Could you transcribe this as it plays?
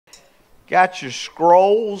Got your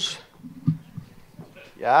scrolls,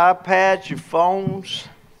 your iPads, your phones.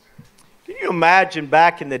 Can you imagine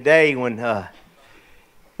back in the day when they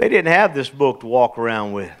didn't have this book to walk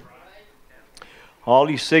around with? All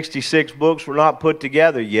these 66 books were not put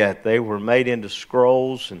together yet. They were made into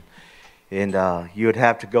scrolls, and you would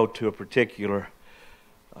have to go to a particular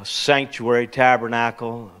sanctuary,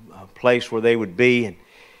 tabernacle, a place where they would be, and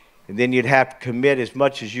then you'd have to commit as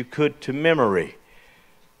much as you could to memory.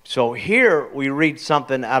 So here we read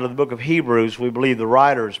something out of the book of Hebrews. We believe the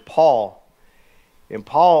writer is Paul. And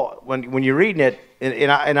Paul, when you're reading it,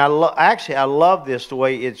 I love this the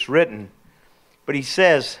way it's written. But he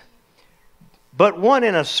says, but one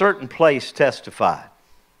in a certain place testified.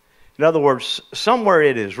 In other words, somewhere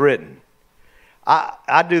it is written.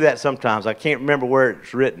 I do that sometimes. I can't remember where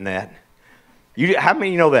it's written at. How many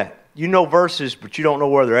of you know that? You know verses, but you don't know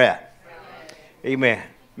where they're at. Amen.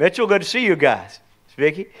 Mitchell, good to see you guys.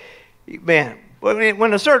 Vicky, man,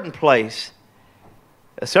 when a certain place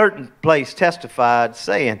testified,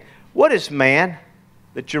 saying, what is man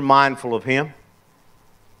that you're mindful of him?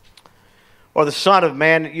 Or the Son of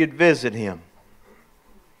Man that you'd visit him?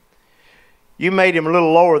 You made him a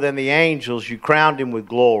little lower than the angels. You crowned him with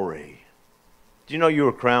glory. Did you know you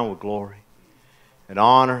were crowned with glory and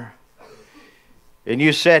honor? And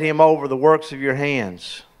you set him over the works of your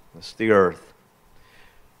hands. That's the earth.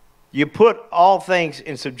 You put all things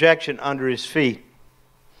in subjection under his feet.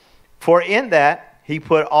 For in that he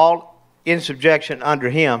put all in subjection under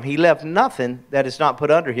him. He left nothing that is not put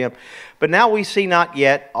under him. But now we see not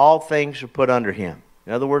yet all things are put under him.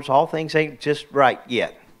 In other words, all things ain't just right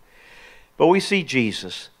yet. But we see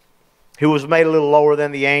Jesus, who was made a little lower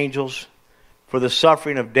than the angels for the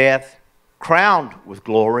suffering of death, crowned with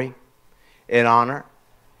glory and honor,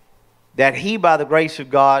 that he by the grace of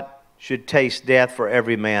God should taste death for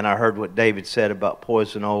every man. I heard what David said about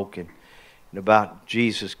poison oak and about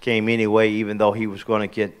Jesus came anyway, even though he was going to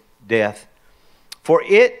get death. For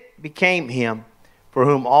it became him for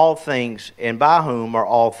whom all things and by whom are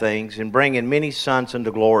all things, and bringing many sons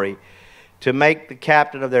unto glory, to make the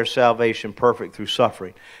captain of their salvation perfect through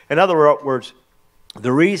suffering. In other words,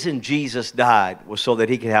 the reason Jesus died was so that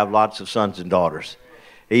he could have lots of sons and daughters.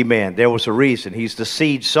 Amen. There was a reason. He's the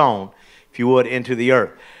seed sown, if you would, into the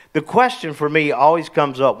earth. The question for me always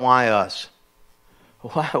comes up, why us?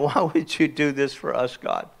 Why would you do this for us,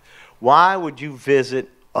 God? Why would you visit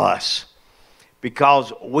us?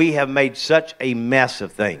 Because we have made such a mess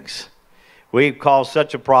of things. We've caused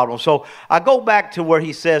such a problem. So I go back to where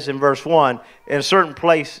he says in verse 1, in a certain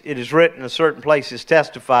place it is written, a certain place is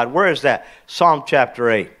testified. Where is that? Psalm chapter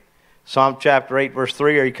 8. Psalm chapter 8, verse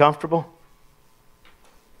 3. Are you comfortable?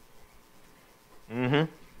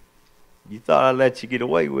 Mm-hmm. You thought I'd let you get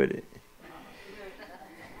away with it.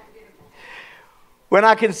 When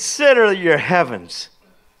I consider your heavens,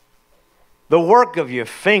 the work of your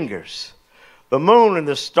fingers, the moon and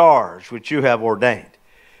the stars which you have ordained.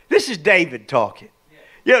 This is David talking.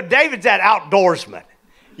 You know, David's that outdoorsman.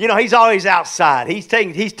 You know, he's always outside. He's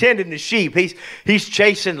tending the sheep. He's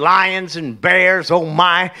chasing lions and bears. Oh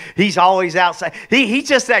my! He's always outside. He's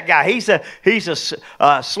just that guy. He's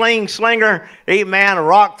a slinger, amen, a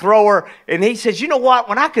rock thrower. And he says, you know what?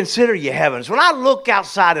 When I consider your heavens, when I look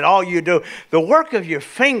outside at all you do, the work of your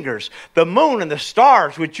fingers, the moon and the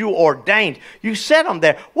stars which you ordained, you set them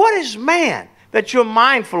there. What is man that you're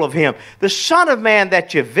mindful of him? The Son of Man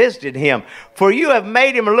that you visited him. For you have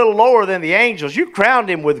made him a little lower than the angels. You crowned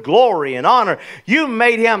him with glory and honor. You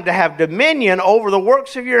made him to have dominion over the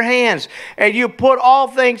works of your hands. And you put all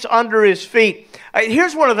things under his feet.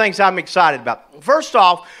 Here's one of the things I'm excited about. First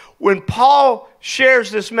off, when Paul shares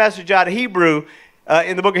this message out of Hebrew,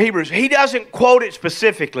 in the book of Hebrews, he doesn't quote it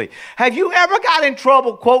specifically. Have you ever got in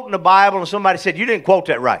trouble quoting the Bible and somebody said, you didn't quote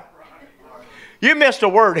that right? You missed a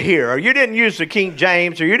word here, or you didn't use the King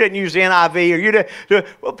James, or you didn't use the NIV, or you didn't.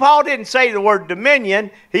 Well, Paul didn't say the word dominion.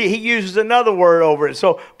 He uses another word over it.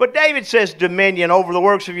 But David says dominion over the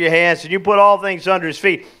works of your hands, and you put all things under his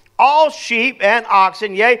feet. All sheep and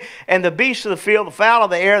oxen, yea, and the beasts of the field, the fowl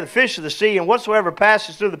of the air, the fish of the sea, and whatsoever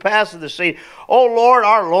passes through the paths of the sea. O Lord,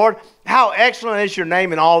 our Lord, how excellent is your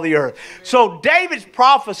name in all the earth. So David's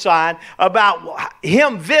prophesying about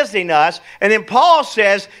him visiting us, and then Paul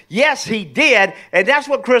says, yes, he did, and that's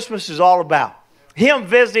what Christmas is all about. Him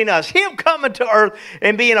visiting us, him coming to earth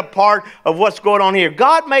and being a part of what's going on here.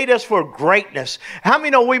 God made us for greatness. How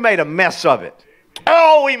many know we made a mess of it?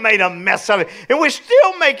 Oh, we made a mess of it. And we're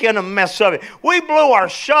still making a mess of it. We blew our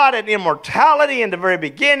shot at immortality in the very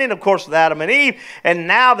beginning, of course, with Adam and Eve. And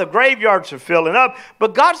now the graveyards are filling up.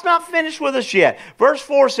 But God's not finished with us yet. Verse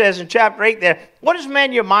 4 says in chapter 8 there, what is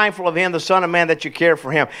man you're mindful of him, the Son of Man, that you care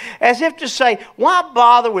for him? As if to say, why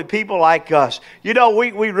bother with people like us? You know,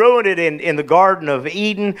 we ruined it in the Garden of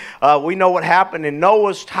Eden. We know what happened in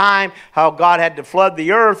Noah's time, how God had to flood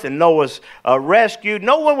the earth and Noah was rescued.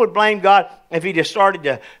 No one would blame God if he just started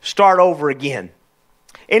to start over again.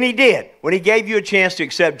 And he did when he gave you a chance to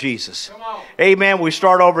accept Jesus. Amen. We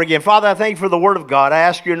start over again. Father, I thank you for the word of God. I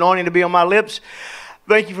ask your anointing to be on my lips.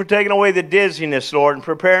 Thank you for taking away the dizziness, Lord, and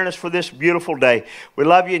preparing us for this beautiful day. We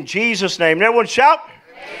love you in Jesus' name. And everyone shout.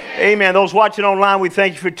 Amen. Those watching online, we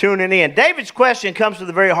thank you for tuning in. David's question comes to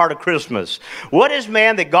the very heart of Christmas. What is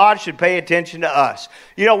man that God should pay attention to us?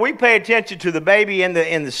 You know, we pay attention to the baby in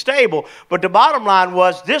the stable, but the bottom line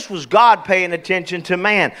was this was God paying attention to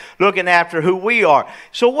man, looking after who we are.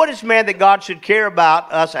 So what is man that God should care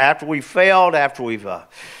about us after we failed, after we've,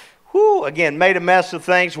 again, made a mess of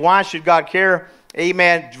things? Why should God care?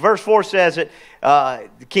 Amen. Verse 4 says it.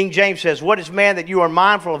 King James says, what is man that you are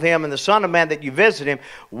mindful of him, and the Son of Man that you visit him?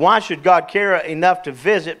 Why should God care enough to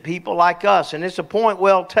visit people like us? And it's a point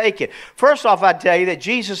well taken. First off, I tell you that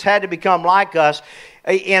Jesus had to become like us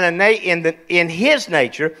in his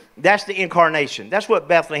nature. That's the incarnation. That's what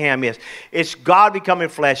Bethlehem is. It's God becoming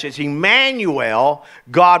flesh. It's Emmanuel,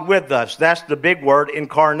 God with us. That's the big word,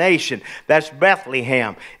 incarnation. That's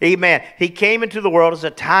Bethlehem. Amen. He came into the world as a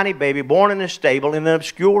tiny baby, born in a stable in an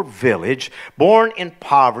obscure village, born in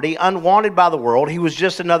poverty, unwanted by the world. He was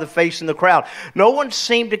just another face in the crowd. No one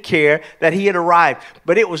seemed to care that he had arrived,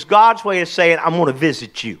 but it was God's way of saying, I'm going to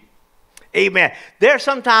visit you. Amen.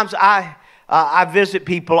 Sometimes I visit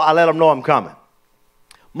people, I let them know I'm coming.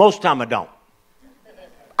 Most of the time I don't.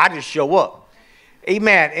 I just show up.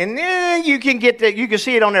 Amen. And you can get that, you can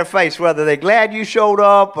see it on their face whether they're glad you showed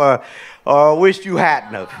up or wished you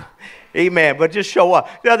hadn't have. Amen. But just show up.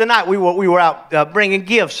 The other night we were out bringing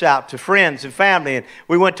gifts out to friends and family, and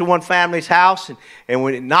we went to one family's house and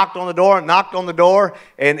we knocked on the door,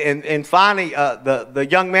 and finally the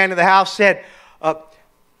young man in the house said, I'm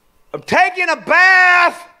taking a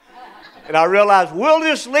bath. And I realized we'll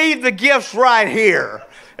just leave the gifts right here.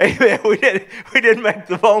 Amen. We didn't make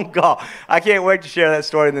the phone call. I can't wait to share that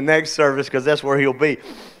story in the next service because that's where he'll be.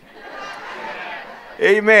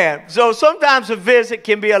 Amen. So sometimes a visit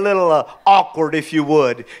can be a little awkward, if you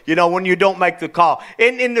would, you know, when you don't make the call.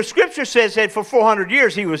 And the scripture says that for 400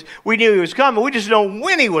 years we knew he was coming. We just know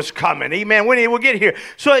when he was coming. Amen. When he would get here.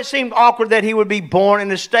 So it seemed awkward that he would be born in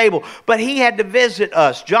a stable. But he had to visit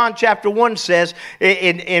us. John chapter 1 says,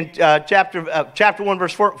 in chapter 1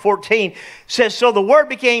 verse 14, says, so the Word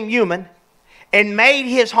became human and made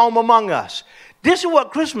his home among us. This is what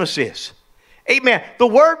Christmas is. Amen. The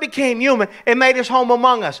Word became human and made his home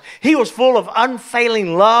among us. He was full of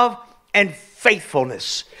unfailing love and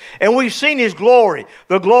faithfulness. And we've seen his glory,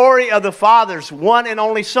 the glory of the Father's one and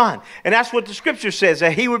only Son. And that's what the scripture says,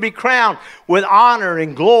 that he would be crowned with honor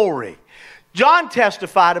and glory. John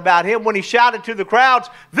testified about him when he shouted to the crowds,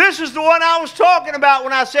 this is the one I was talking about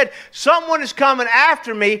when I said, someone is coming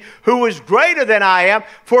after me who is greater than I am,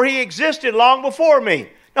 for he existed long before me.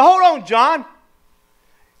 Now hold on, John.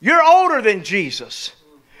 You're older than Jesus.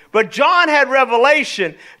 But John had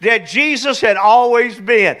revelation that Jesus had always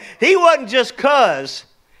been. He wasn't just cuz.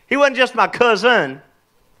 He wasn't just my cousin.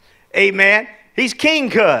 Amen. He's King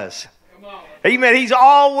Cuz. Amen. He's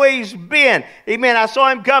always been. Amen. I saw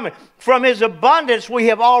him coming. From his abundance we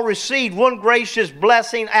have all received one gracious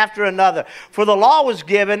blessing after another. For the law was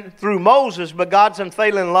given through Moses, but God's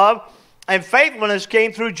unfailing love and faithfulness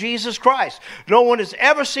came through Jesus Christ. No one has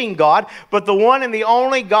ever seen God, but the one and the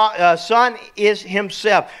only Son is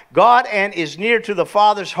himself. God and is near to the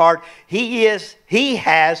Father's heart. He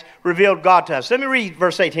has revealed God to us. Let me read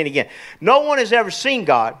verse 18 again. No one has ever seen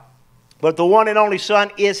God, but the one and only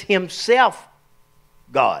Son is himself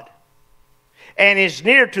God and is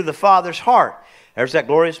near to the Father's heart. There's that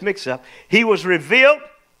glorious mix-up. He was revealed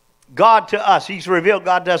God to us. He's revealed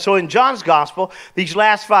God to us. So in John's gospel, these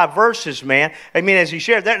last 5 verses, man, I mean, as he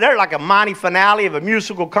shared, they're like a mighty finale of a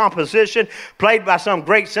musical composition played by some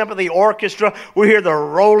great symphony orchestra. We hear the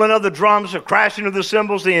rolling of the drums, the crashing of the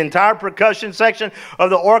cymbals, the entire percussion section of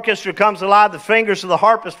the orchestra comes alive. The fingers of the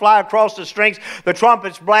harpists fly across the strings. The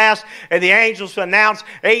trumpets blast, and the angels announce,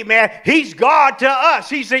 amen, he's God to us.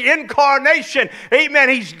 He's the incarnation. Amen.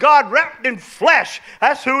 He's God wrapped in flesh.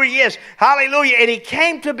 That's who he is. Hallelujah. And he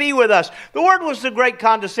came to be with us. The word was the great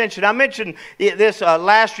condescension. I mentioned this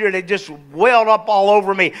last year, and it just welled up all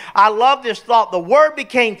over me. I love this thought. The Word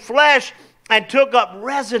became flesh and took up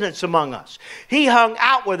residence among us. He hung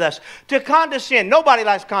out with us. To condescend, nobody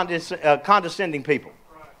likes condescending people.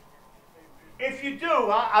 If you do,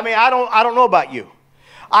 I don't know about you.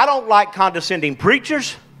 I don't like condescending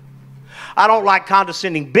preachers. I don't like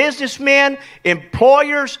condescending businessmen,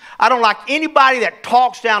 employers. I don't like anybody that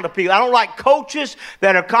talks down to people. I don't like coaches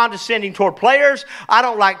that are condescending toward players. I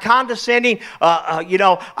don't like condescending.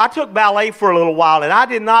 I took ballet for a little while, and I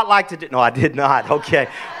did not like to do. No, I did not. Okay.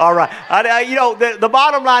 All right. The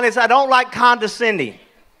bottom line is I don't like condescending.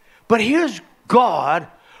 But here's God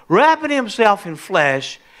wrapping himself in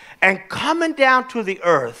flesh and coming down to the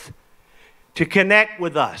earth to connect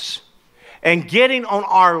with us and getting on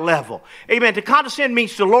our level. Amen. To condescend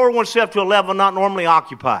means to lower oneself to a level not normally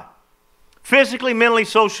occupied. Physically, mentally,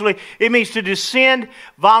 socially, it means to descend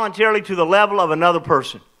voluntarily to the level of another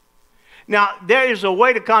person. Now, there is a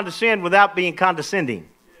way to condescend without being condescending.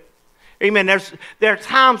 Amen. There are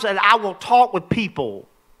times that I will talk with people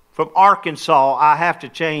from Arkansas. I have to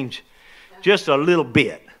change just a little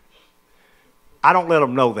bit. I don't let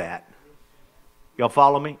them know that. Y'all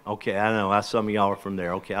follow me? Okay, I know. Some of y'all are from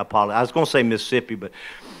there. Okay, I apologize. I was going to say Mississippi, but...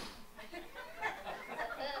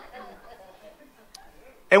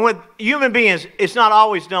 And with human beings, it's not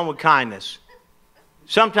always done with kindness.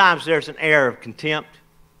 Sometimes there's an air of contempt,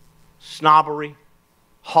 snobbery,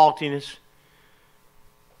 haughtiness,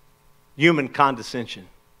 human condescension.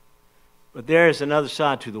 But there is another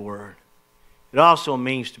side to the word. It also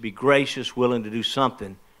means to be gracious, willing to do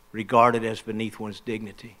something regarded as beneath one's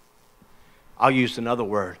dignity. I'll use another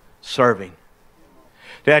word, serving.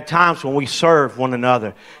 There are times when we serve one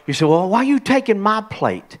another. You say, well, why are you taking my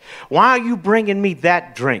plate? Why are you bringing me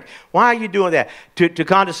that drink? Why are you doing that? To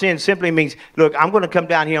condescend simply means, look, I'm going to come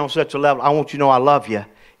down here on such a level. I want you to know I love you.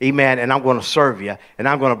 Amen. And I'm going to serve you. And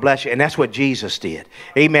I'm going to bless you. And that's what Jesus did.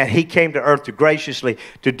 Amen. He came to earth to graciously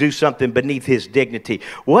to do something beneath his dignity.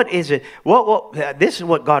 What is it? This is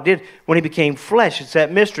what God did when he became flesh. It's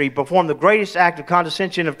that mystery. He performed the greatest act of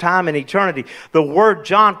condescension of time and eternity. The word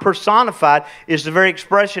John personified is the very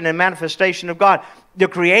expression and manifestation of God. The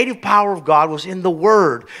creative power of God was in the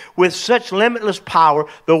Word. With such limitless power,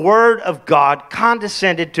 the Word of God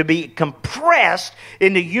condescended to be compressed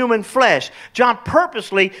into human flesh. John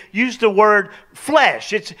purposely used the word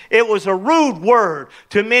flesh. It was a rude word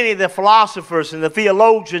to many of the philosophers and the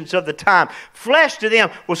theologians of the time. Flesh to them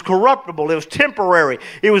was corruptible. It was temporary.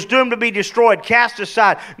 It was doomed to be destroyed, cast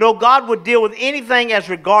aside. No, God would deal with anything as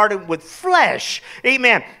regarded with flesh.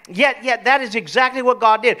 Amen. Yet that is exactly what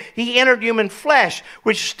God did. He entered human flesh,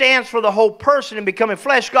 which stands for the whole person. In becoming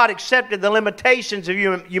flesh, God accepted the limitations of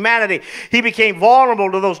humanity. He became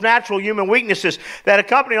vulnerable to those natural human weaknesses that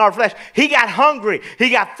accompany our flesh. He got hungry. He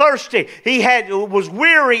got thirsty. He was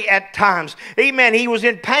weary at times. Amen. He was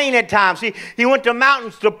in pain at times. He went to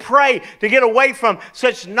mountains to pray, to get away from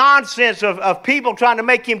such nonsense of people trying to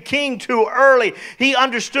make him king too early. He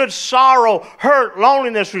understood sorrow, hurt,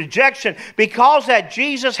 loneliness, rejection. Because that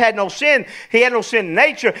Jesus had no sin, he had no sin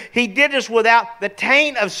nature, he did this without the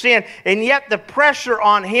taint of sin, and yet the pressure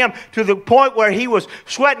on him to the point where he was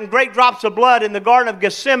sweating great drops of blood in the Garden of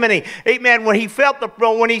Gethsemane. Amen. When he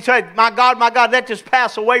when he said, my God, let this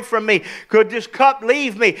pass away from me. Could this cup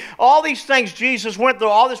leave me? All these things Jesus went through,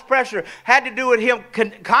 all this pressure had to do with him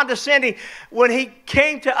condescending when he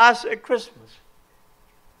came to us at Christmas.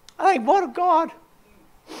 I think, what a God.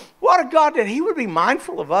 What a God that he would be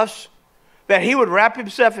mindful of us, that he would wrap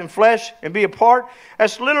himself in flesh and be a part.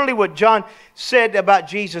 That's literally what John said about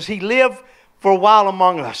Jesus. He lived for a while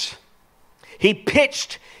among us. He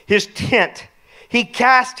pitched his tent. He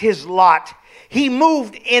cast his lot. He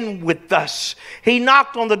moved in with us. He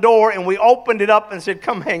knocked on the door and we opened it up and said,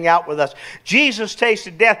 come hang out with us. Jesus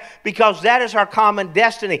tasted death because that is our common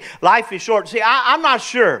destiny. Life is short. See, I'm not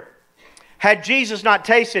sure, had Jesus not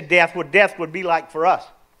tasted death, what death would be like for us.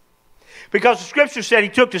 Because the scripture said he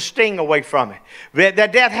took the sting away from it.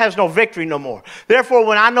 That death has no victory no more. Therefore,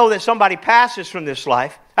 when I know that somebody passes from this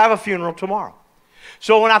life, I have a funeral tomorrow.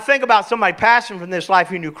 So when I think about somebody passing from this life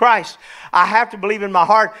who knew Christ, I have to believe in my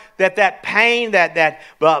heart that pain that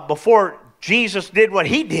before Jesus did what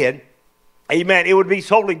he did, amen, it would be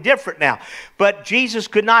totally different now. But Jesus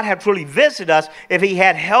could not have truly visited us if he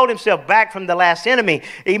had held himself back from the last enemy.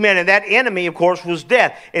 Amen. And that enemy, of course, was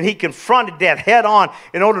death. And he confronted death head on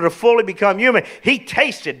in order to fully become human. He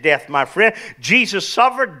tasted death, my friend. Jesus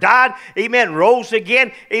suffered, died, amen, rose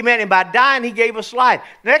again, amen. And by dying, he gave us life.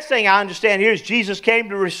 Next thing I understand here is Jesus came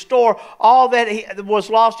to restore all that was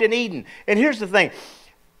lost in Eden. And here's the thing.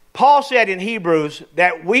 Paul said in Hebrews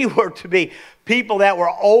that we were to be people that were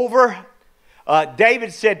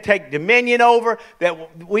David said, take dominion over,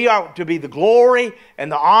 that we are to be the glory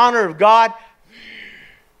and the honor of God.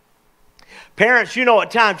 Parents, you know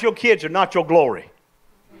at times your kids are not your glory.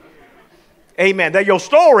 Amen. They're your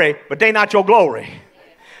story, but they're not your glory.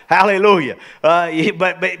 Hallelujah.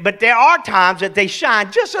 But there are times that they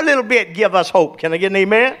shine just a little bit, give us hope. Can I get an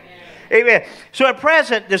amen? Amen. So at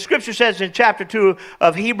present, the scripture says in chapter 2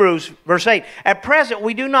 of Hebrews, verse 8, at present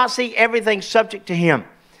we do not see everything subject to him.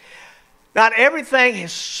 Not everything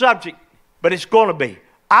is subject, but it's going to be.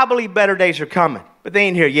 I believe better days are coming, but they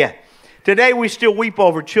ain't here yet. Today we still weep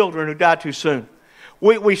over children who die too soon.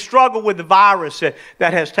 We struggle with the virus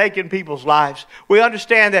that has taken people's lives. We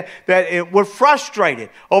understand that we're frustrated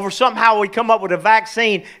over somehow we come up with a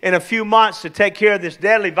vaccine in a few months to take care of this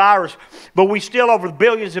deadly virus, but we still over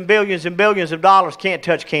billions and billions and billions of dollars can't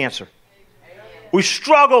touch cancer. We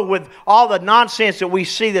struggle with all the nonsense that we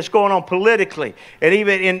see that's going on politically and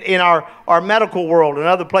even in our medical world and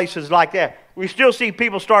other places like that. We still see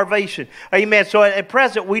people starvation. Amen. So at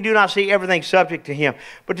present, we do not see everything subject to him.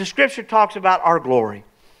 But the scripture talks about our glory.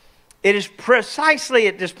 It is precisely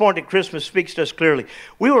at this point that Christmas speaks to us clearly.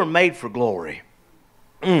 We were made for glory.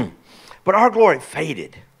 But our glory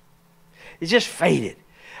faded. It just faded.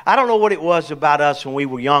 I don't know what it was about us when we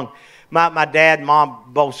were young. My dad and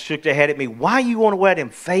mom both shook their head at me. Why you want to wear them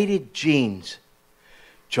faded jeans,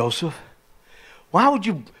 Joseph? Why would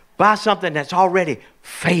you buy something that's already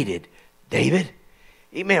faded, David?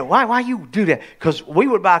 Amen. Why you do that? Because we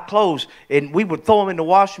would buy clothes and we would throw them in the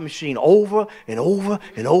washing machine over and over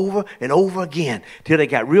and over and over again till they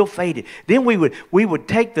got real faded. Then we would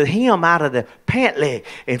take the hem out of the pant leg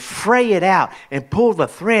and fray it out and pull the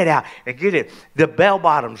thread out and get the bell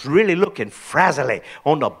bottoms really looking frazzly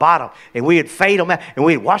on the bottom. And we'd fade them out and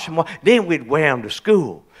we'd wash them off. Then we'd wear them to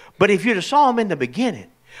school. But if you'd have saw them in the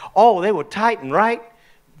beginning, oh, they were tight and right.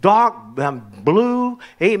 Dark blue,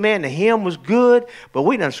 amen, the hem was good, but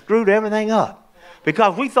we done screwed everything up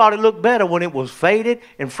because we thought it looked better when it was faded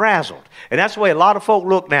and frazzled. And that's the way a lot of folk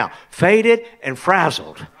look now, faded and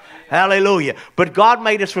frazzled. Hallelujah. But God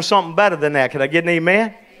made us for something better than that. Can I get an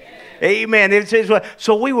amen? Amen. It says,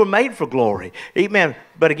 so we were made for glory. Amen.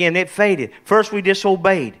 But again, it faded. First we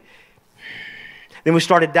disobeyed. Then we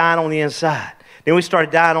started dying on the inside. Then we started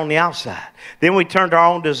dying on the outside. Then we turned to our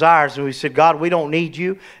own desires and we said, God, we don't need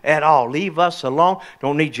you at all. Leave us alone.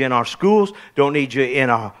 Don't need you in our schools. Don't need you in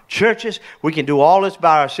our churches. We can do all this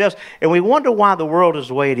by ourselves. And we wonder why the world is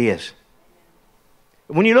the way it is.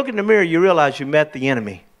 When you look in the mirror, you realize you met the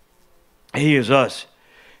enemy. He is us.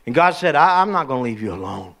 And God said, I'm not going to leave you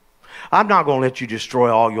alone. I'm not going to let you destroy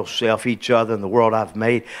all yourself, each other, and the world I've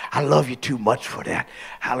made. I love you too much for that.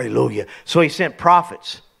 Hallelujah. So he sent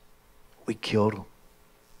prophets. We killed him.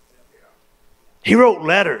 He wrote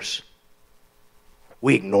letters.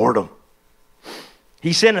 We ignored them.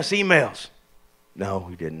 He sent us emails. No,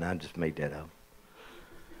 he didn't. I just made that up.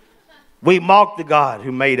 We mocked the God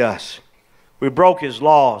who made us. We broke his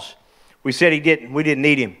laws. We said we didn't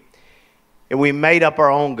need him. And we made up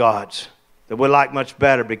our own gods that we like much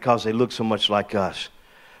better because they look so much like us.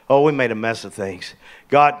 Oh, we made a mess of things.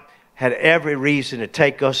 God had every reason to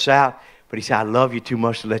take us out, but he said, I love you too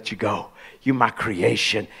much to let you go. You're my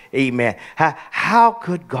creation. Amen. How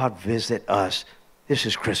could God visit us? This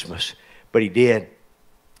is Christmas. But he did.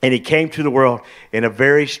 And he came to the world in a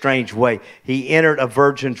very strange way. He entered a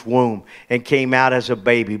virgin's womb and came out as a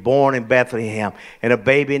baby, born in Bethlehem, and a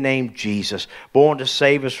baby named Jesus, born to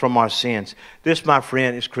save us from our sins. This, my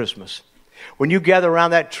friend, is Christmas. When you gather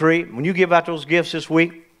around that tree, when you give out those gifts this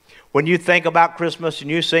week, when you think about Christmas and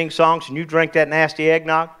you sing songs and you drink that nasty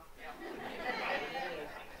eggnog,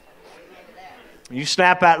 you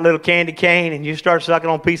snap out a little candy cane and you start sucking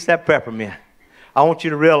on a piece of that peppermint. I want you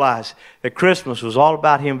to realize that Christmas was all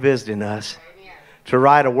about him visiting us. Amen. To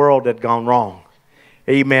right a world that had gone wrong.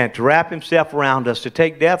 Amen. To wrap himself around us, to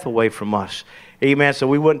take death away from us. Amen. So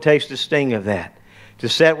we wouldn't taste the sting of that. To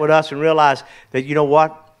sit with us and realize that, you know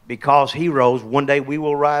what? Because he rose, one day we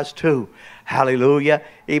will rise too. Hallelujah.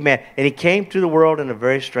 Amen. And he came to the world in a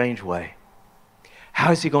very strange way.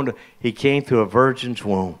 How is he going to? He came through a virgin's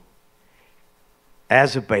womb.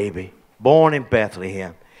 As a baby, born in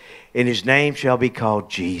Bethlehem, and his name shall be called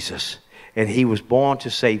Jesus. And he was born to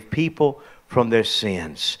save people from their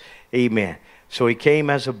sins. Amen. So he came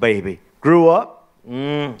as a baby, grew up.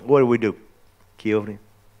 What did we do? Killed him,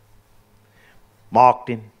 mocked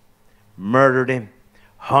him, murdered him,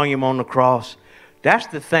 hung him on the cross. That's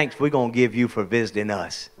the thanks we're going to give you for visiting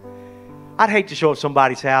us. I'd hate to show up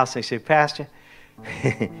somebody's house and say, Pastor,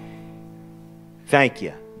 thank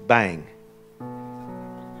you. Bang.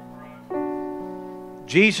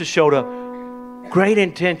 Jesus showed up, great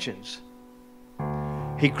intentions,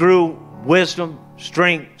 He grew wisdom,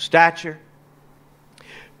 strength, stature,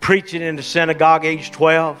 preaching in the synagogue age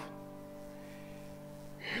 12,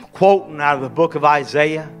 quoting out of the book of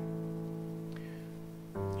Isaiah,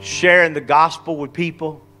 sharing the gospel with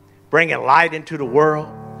people, bringing light into the world.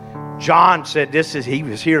 John said he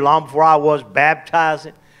was here long before I was,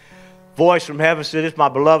 baptizing. Voice from heaven said, "This is my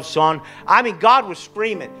beloved son." I mean, God was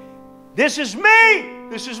screaming, "This is me!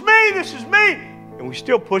 This is me! This is me!" And we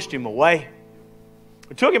still pushed him away.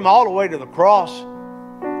 We took him all the way to the cross.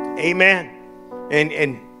 Amen.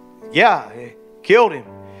 And yeah, it killed him.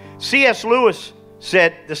 C.S. Lewis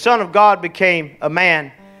said, "The Son of God became a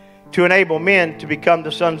man to enable men to become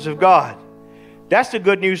the sons of God." That's the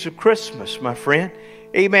good news of Christmas, my friend.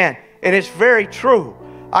 Amen. And it's very true.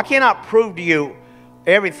 I cannot prove to you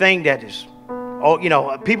everything that is,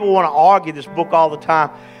 people want to argue this book all the time.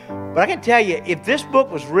 But I can tell you, if this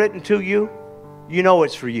book was written to you, you know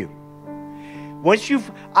it's for you.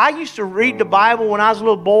 I used to read the Bible when I was a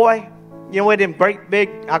little boy. You know, with them great big,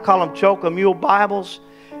 I call them choke-a-mule Bibles,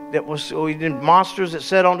 that was monsters that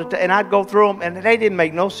sat on the and I'd go through them, and they didn't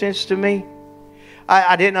make no sense to me.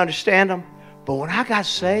 I didn't understand them. But when I got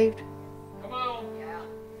saved,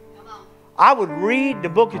 I would read the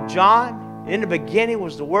book of John. In the beginning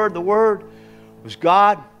was the Word was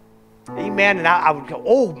God. Amen. And I would go,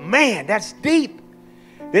 "Oh man, that's deep."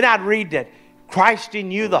 Then I'd read that Christ in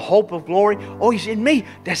you, the hope of glory. "Oh, He's in me."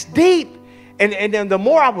 That's deep. And then the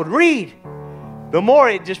more I would read, the more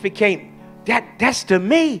it just became, that's to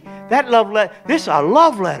me. That love letter, this is a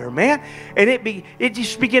love letter, man. And it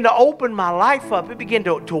just began to open my life up. It began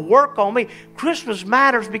to work on me. Christmas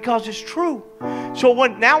matters because it's true. So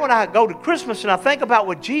when I go to Christmas and I think about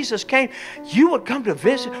what Jesus came, you would come to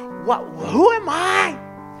visit. Who am I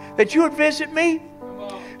that you would visit me?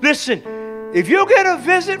 Listen, if you get a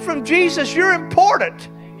visit from Jesus, you're important.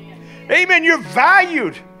 Amen. You're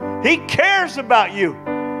valued. He cares about you.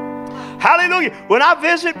 Hallelujah. When I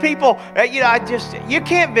visit people, you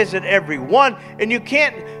can't visit everyone, and you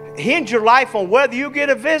can't hinge your life on whether you get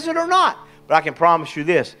a visit or not. But I can promise you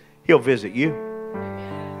this, He'll visit you.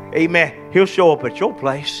 Amen. He'll show up at your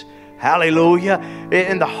place. Hallelujah.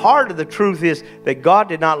 And the heart of the truth is that God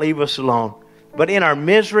did not leave us alone. But in our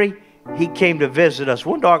misery, He came to visit us.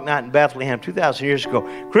 One dark night in Bethlehem 2,000 years ago.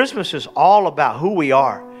 Christmas is all about who we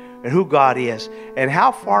are and who God is and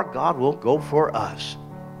how far God will go for us.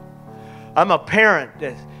 I'm a parent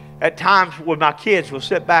that at times with my kids will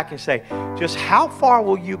sit back and say, "Just how far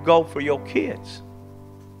will you go for your kids?"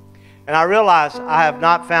 And I realize I have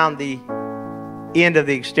not found the end of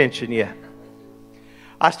the extension yet.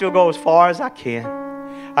 I still go as far as I can.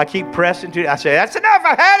 I keep pressing to it. I say, "That's enough,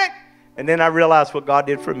 I had it." And then I realize what God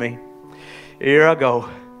did for me. Here I go,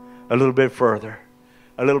 a little bit further,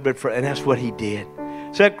 a little bit further. And that's what He did.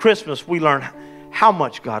 So at Christmas, we learn how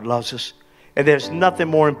much God loves us. And there's nothing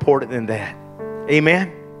more important than that.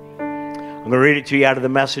 Amen? I'm going to read it to you out of the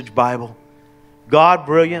Message Bible. "God,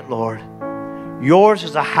 brilliant Lord, yours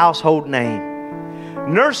is a household name.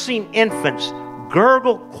 Nursing infants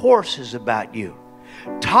gurgle courses about you.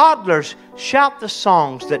 Toddlers shout the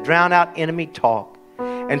songs that drown out enemy talk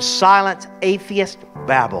and silence atheist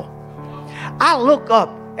babble. I look up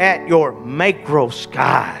at your macro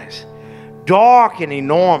skies, dark and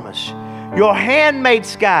enormous, your handmade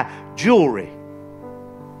sky, jewelry,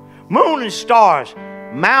 moon and stars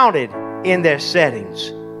mounted in their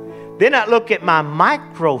settings. Then I look at my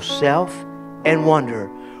micro self and wonder,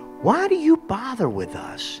 why do you bother with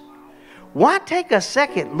us? Why take a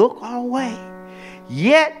second look our way?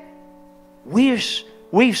 Yet we've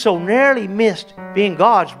so narrowly missed being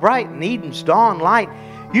God's bright and Eden's dawn light.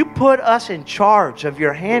 You put us in charge of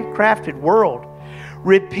your handcrafted world.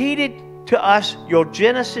 Repeated to us your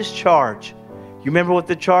Genesis charge. You remember what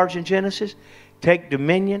the charge in Genesis? Take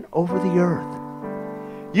dominion over the earth.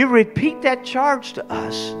 You repeat that charge to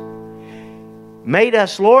us. Made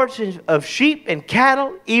us lords of sheep and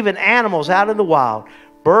cattle, even animals out in the wild.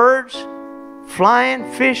 Birds flying,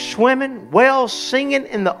 fish swimming, whales singing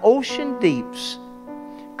in the ocean deeps.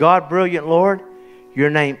 God, brilliant Lord, your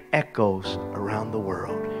name echoes around the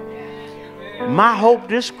world. My hope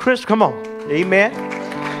this Christmas, come on, amen.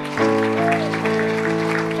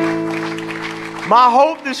 My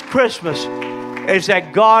hope this Christmas is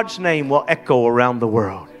that God's name will echo around the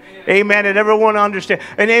world. Amen. And everyone understand.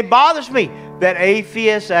 And it bothers me that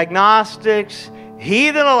atheists, agnostics,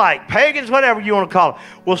 heathen alike, pagans, whatever you want to call it,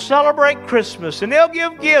 will celebrate Christmas and they'll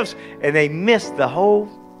give gifts and they miss the whole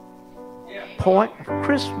point of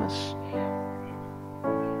Christmas.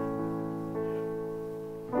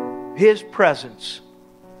 His presence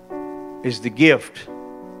is the gift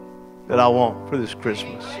that I want for this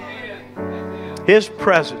Christmas. His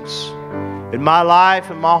presence in my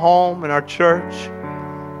life, in my home, in our church.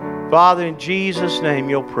 Father, in Jesus' name,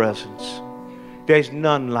 your presence. There's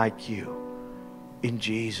none like you. In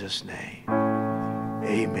Jesus' name.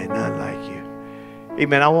 Amen. None like you.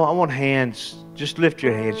 Amen. I want hands. Just lift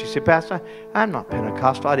your hands. You say, Pastor, I'm not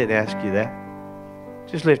Pentecostal. I didn't ask you that.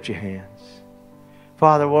 Just lift your hands.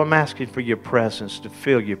 Father, well, I'm asking for your presence to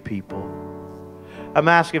fill your people. I'm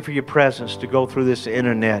asking for your presence to go through this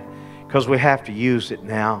internet because we have to use it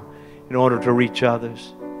now in order to reach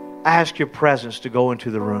others. I ask your presence to go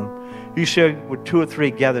into the room. You said, with 2 or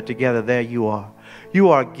 3 gathered together, there you are. You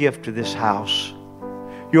are a gift to this house.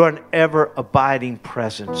 You are an ever-abiding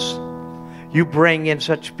presence. You bring in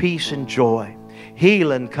such peace and joy.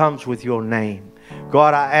 Healing comes with your name.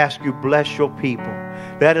 God, I ask you, bless your people.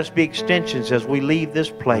 Let us be extensions as we leave this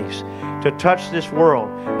place to touch this world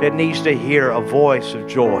that needs to hear a voice of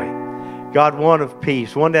joy. God, one of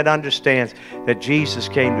peace, one that understands that Jesus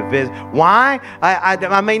came to visit. Why?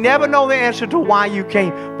 I may never know the answer to why you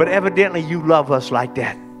came, but evidently you love us like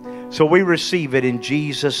that. So we receive it in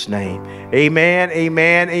Jesus' name. Amen,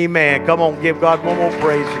 amen, amen. Come on, give God one more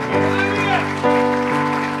praise again.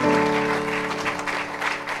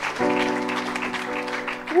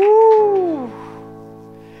 Woo!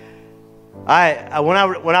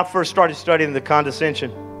 When I first started studying the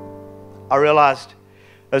condescension, I realized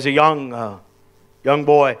as a young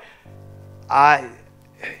boy,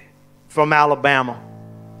 from Alabama,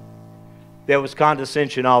 there was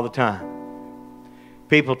condescension all the time.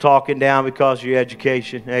 People talking down because of your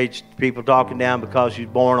education. People talking down because you're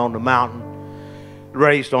born on the mountain,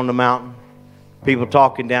 raised on the mountain. People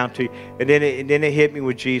talking down to you. And then it hit me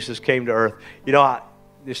when Jesus came to earth. You know,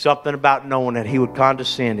 there's something about knowing that he would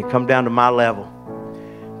condescend and come down to my level.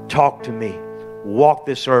 Talk to me. Walk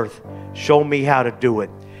this earth. Show me how to do it.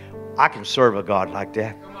 I can serve a God like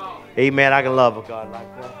that. Amen. I can love a God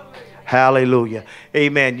like that. Hallelujah.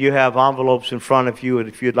 Amen. You have envelopes in front of you, and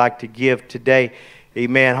if you'd like to give today,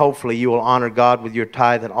 amen, hopefully you will honor God with your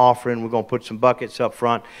tithe and offering. We're going to put some buckets up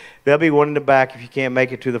front. There'll be one in the back if you can't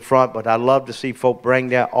make it to the front, but I love to see folk bring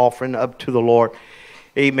that offering up to the Lord.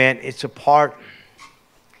 Amen. It's the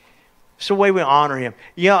way we honor him.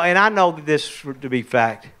 You know, and I know this to be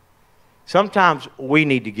fact. Sometimes we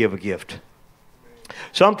need to give a gift.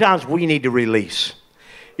 Sometimes we need to release.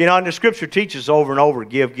 You know, and the scripture teaches over and over,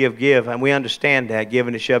 give, give, give. And we understand that.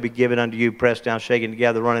 Given it shall be given unto you, pressed down, shaken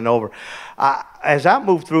together, running over. As I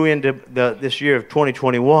move through into this year of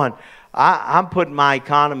 2021, I'm putting my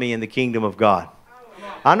economy in the kingdom of God.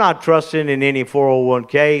 I'm not trusting in any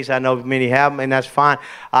 401ks. I know many have them, and that's fine.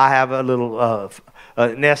 I have a little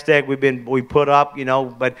nest egg we put up, you know,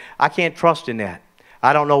 but I can't trust in that.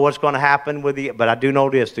 I don't know what's going to happen with it, but I do know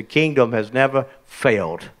this. The kingdom has never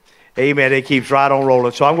failed. Amen. It keeps right on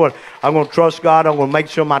rolling. So I'm going to trust God. I'm going to make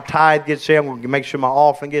sure my tithe gets there. I'm going to make sure my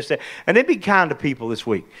offering gets there. And then be kind to people this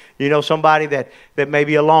week. You know, somebody that may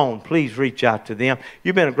be alone, please reach out to them.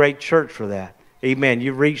 You've been a great church for that. Amen.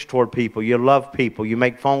 You reach toward people. You love people. You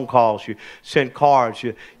make phone calls. You send cards.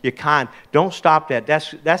 You're kind. Don't stop that.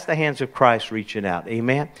 That's the hands of Christ reaching out.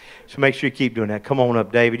 Amen. So make sure you keep doing that. Come on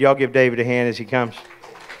up, David. Y'all give David a hand as he comes.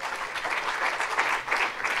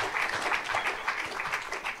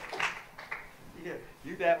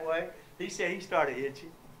 You that way. He said he started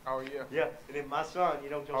itching. Oh, yeah. Yeah. And then my son, you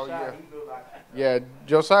know, Josiah, he looked like that. Yeah,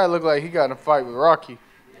 Josiah looked like he got in a fight with Rocky.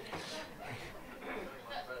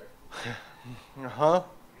 Uh-huh.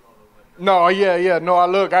 No, yeah. No,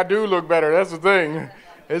 I do look better. That's the thing.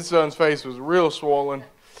 His son's face was real swollen.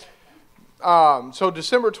 So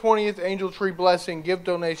December 20th, Angel Tree Blessing. Give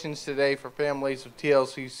donations today for families of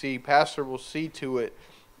TLCC. Pastor will see to it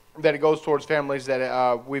that it goes towards families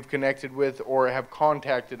that we've connected with or have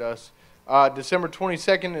contacted us. December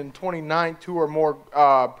 22nd and 29th, 2 or more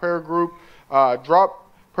prayer group. Drop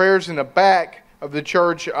prayers in the back of the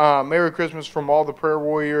church. Merry Christmas from all the prayer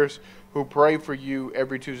warriors who pray for you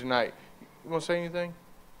every Tuesday night. You want to say anything?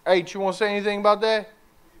 H, you want to say anything about that?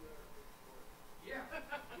 Yeah.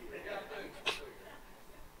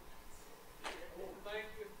 Well, thank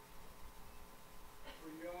you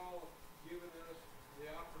for y'all giving us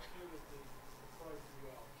the opportunity to pray for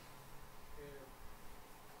y'all. And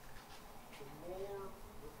the more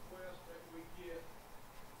requests that we get,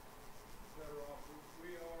 the better off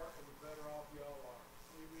we are and the better off y'all are.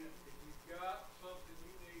 If you've got something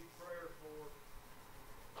you need prayer for,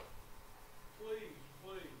 please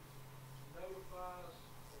notify us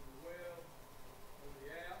on the web, on the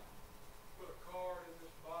app, put a card in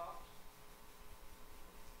this box.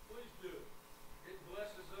 Please do it. It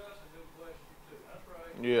blesses us and it'll bless you too. That's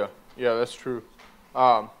right. Yeah, that's true.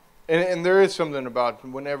 And there is something about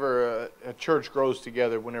whenever a church grows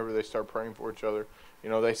together, whenever they start praying for each other. You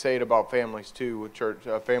know, they say it about families too. With church,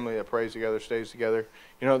 a family that prays together stays together.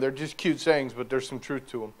 You know, they're just cute sayings, but there's some truth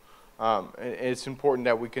to them. And it's important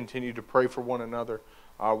that we continue to pray for one another.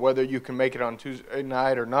 Whether you can make it on Tuesday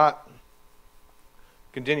night or not,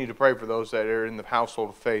 continue to pray for those that are in the household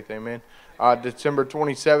of faith. Amen. December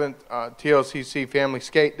 27th, TLCC Family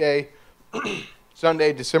Skate Day.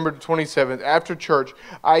 Sunday, December 27th, after church,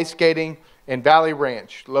 ice skating in Valley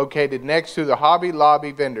Ranch, located next to the Hobby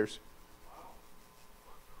Lobby vendors.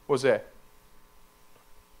 What's that?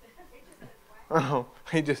 Oh,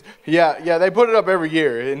 yeah, they put it up every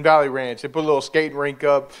year in Valley Ranch. They put a little skating rink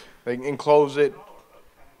up, they enclose it.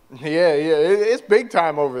 Yeah, it's big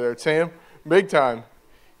time over there, Sam. Big time.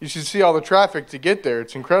 You should see all the traffic to get there.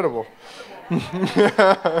 It's incredible.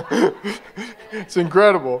 It's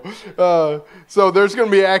incredible. So there's going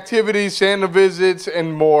to be activities, Santa visits,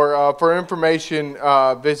 and more. For information,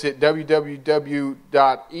 visit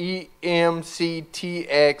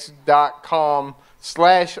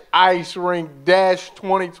www.emctx.com/ice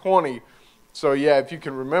rink-2020. So yeah, if you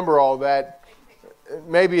can remember all that,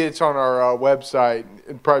 maybe it's on our website.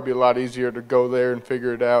 It'd probably be a lot easier to go there and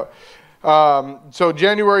figure it out. So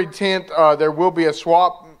January 10th, there will be a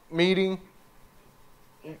swap meeting.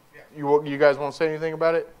 You guys want to say anything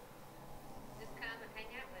about it? Just come and hang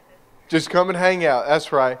out with us. Just come and hang out.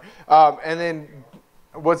 That's right. And then,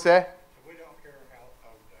 what's that? We don't care how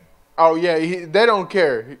old they Oh, are. yeah, they don't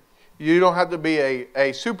care. You don't have to be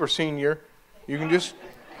a super senior. You can just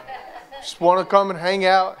want to come and hang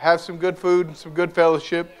out, have some good food and some good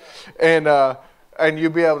fellowship, and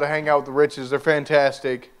you'll be able to hang out with the Riches. They're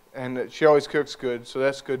fantastic, and she always cooks good, so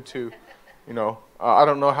that's good too. You know, I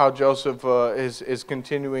don't know how Joseph is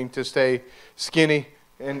continuing to stay skinny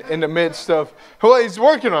in the midst of. Well, he's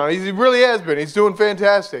working on it. He really has been. He's doing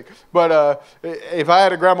fantastic. But if I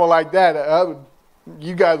had a grandma like that,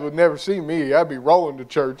 you guys would never see me. I'd be rolling to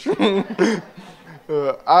church. I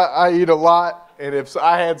eat a lot, and if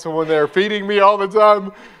I had someone there feeding me all the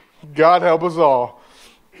time, God help us all.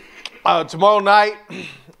 Tomorrow night.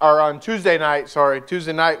 Or on Tuesday night,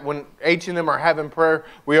 when H and them are having prayer,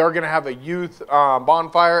 we are going to have a youth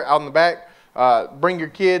bonfire out in the back. Bring your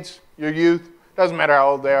kids, your youth. Doesn't matter how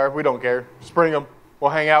old they are. We don't care. Just bring them. We'll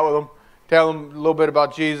hang out with them. Tell them a little bit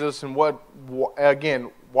about Jesus and why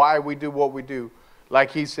we do what we do. Like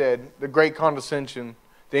he said, the great condescension,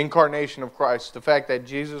 the incarnation of Christ, the fact that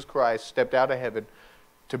Jesus Christ stepped out of heaven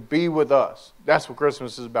to be with us. That's what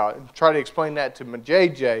Christmas is about. And try to explain that to my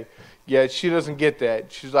JJ. Yeah, she doesn't get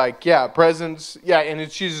that. She's like, yeah, presents. Yeah, and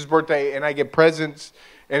it's Jesus' birthday, and I get presents.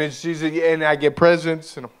 And it's Jesus, and I get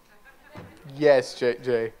presents. And yes,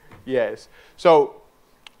 JJ, yes. So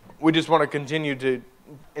we just want to continue to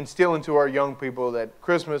instill into our young people that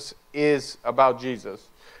Christmas is about Jesus.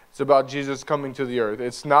 It's about Jesus coming to the earth.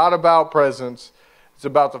 It's not about presents. It's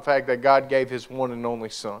about the fact that God gave his one and only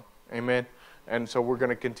Son. Amen. And so we're going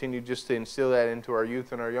to continue just to instill that into our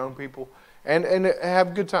youth and our young people and have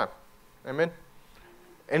a good time. Amen.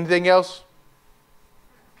 Anything else?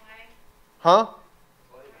 Huh?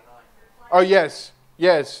 Oh, yes.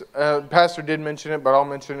 Yes. Pastor did mention it, but I'll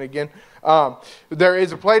mention it again. There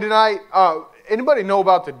is a play tonight. Anybody know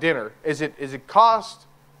about the dinner? Is it cost?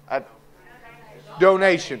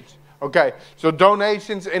 Donations. Okay. So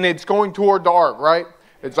donations, and it's going toward the ark, right?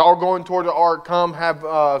 It's all going toward the ark. Come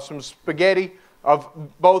have some spaghetti of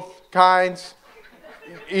both kinds.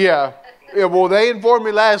 Yeah. Yeah, well, they informed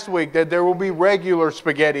me last week that there will be regular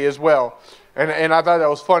spaghetti as well. And I thought that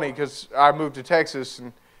was funny because I moved to Texas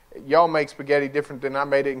and y'all make spaghetti different than I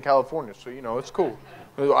made it in California. So, you know, it's cool.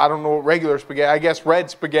 I don't know what regular spaghetti. I guess red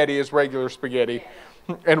spaghetti is regular spaghetti.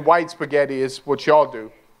 And white spaghetti is what y'all do.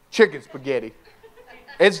 Chicken spaghetti.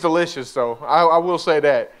 It's delicious, though. I will say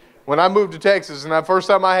that. When I moved to Texas and the first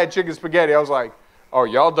time I had chicken spaghetti, I was like, oh,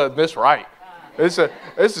 y'all done this right. This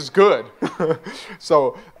is good.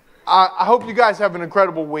 So I hope you guys have an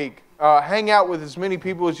incredible week. Hang out with as many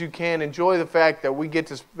people as you can. Enjoy the fact that we get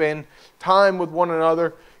to spend time with one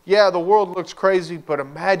another. Yeah, the world looks crazy, but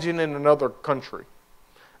imagine in another country.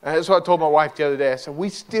 And that's what I told my wife the other day. I said, we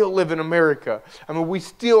still live in America. I mean, we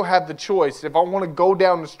still have the choice. If I want to go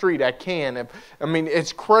down the street, I can.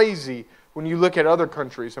 It's crazy when you look at other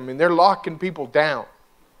countries. I mean, they're locking people down.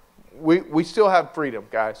 We still have freedom,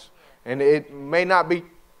 guys. And it may not be.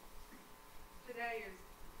 Today is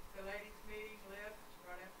the ladies' meeting lift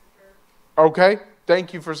right after church. Okay.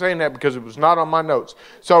 Thank you for saying that because it was not on my notes.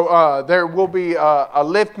 So there will be a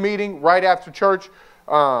lift meeting right after church.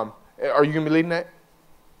 Are you going to be leading that?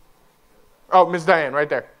 Oh, Miss Diane, right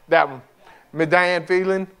there. That one. Miss Diane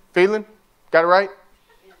Phelan. Got it right?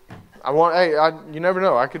 You never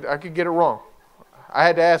know. I could get it wrong. I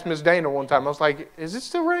had to ask Miss Dana one time. I was like, "Is it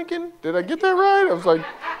still ranking? Did I get that right?" I was like,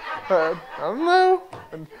 "I don't know."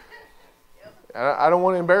 And I don't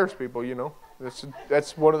want to embarrass people, you know.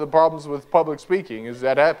 That's one of the problems with public speaking is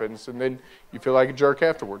that happens, and then you feel like a jerk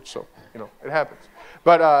afterwards. So, you know, it happens.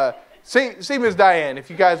 But see Miss Diane, if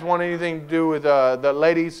you guys want anything to do with the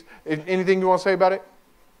ladies, anything you want to say about it?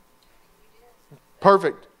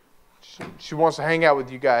 Perfect. She wants to hang out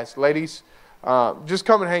with you guys. Ladies, just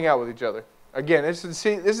come and hang out with each other. Again, this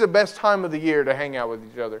is the best time of the year to hang out with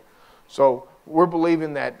each other. So we're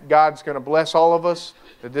believing that God's going to bless all of us,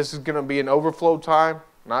 that this is going to be an overflow time,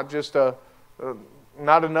 not just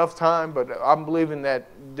not enough time, but I'm believing that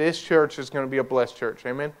this church is going to be a blessed church.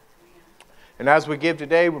 Amen? And as we give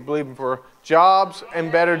today, we're believing for jobs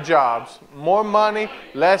and better jobs, more money,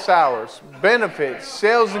 less hours, benefits,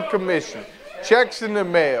 sales and commission, checks in the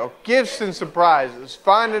mail, gifts and surprises,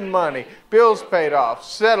 finding money, bills paid off,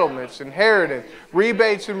 settlements, inheritance,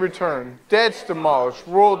 rebates and return, debts demolished,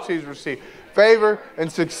 royalties received, favor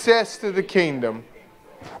and success to the kingdom.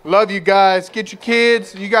 Love you guys. Get your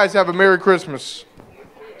kids. You guys have a Merry Christmas.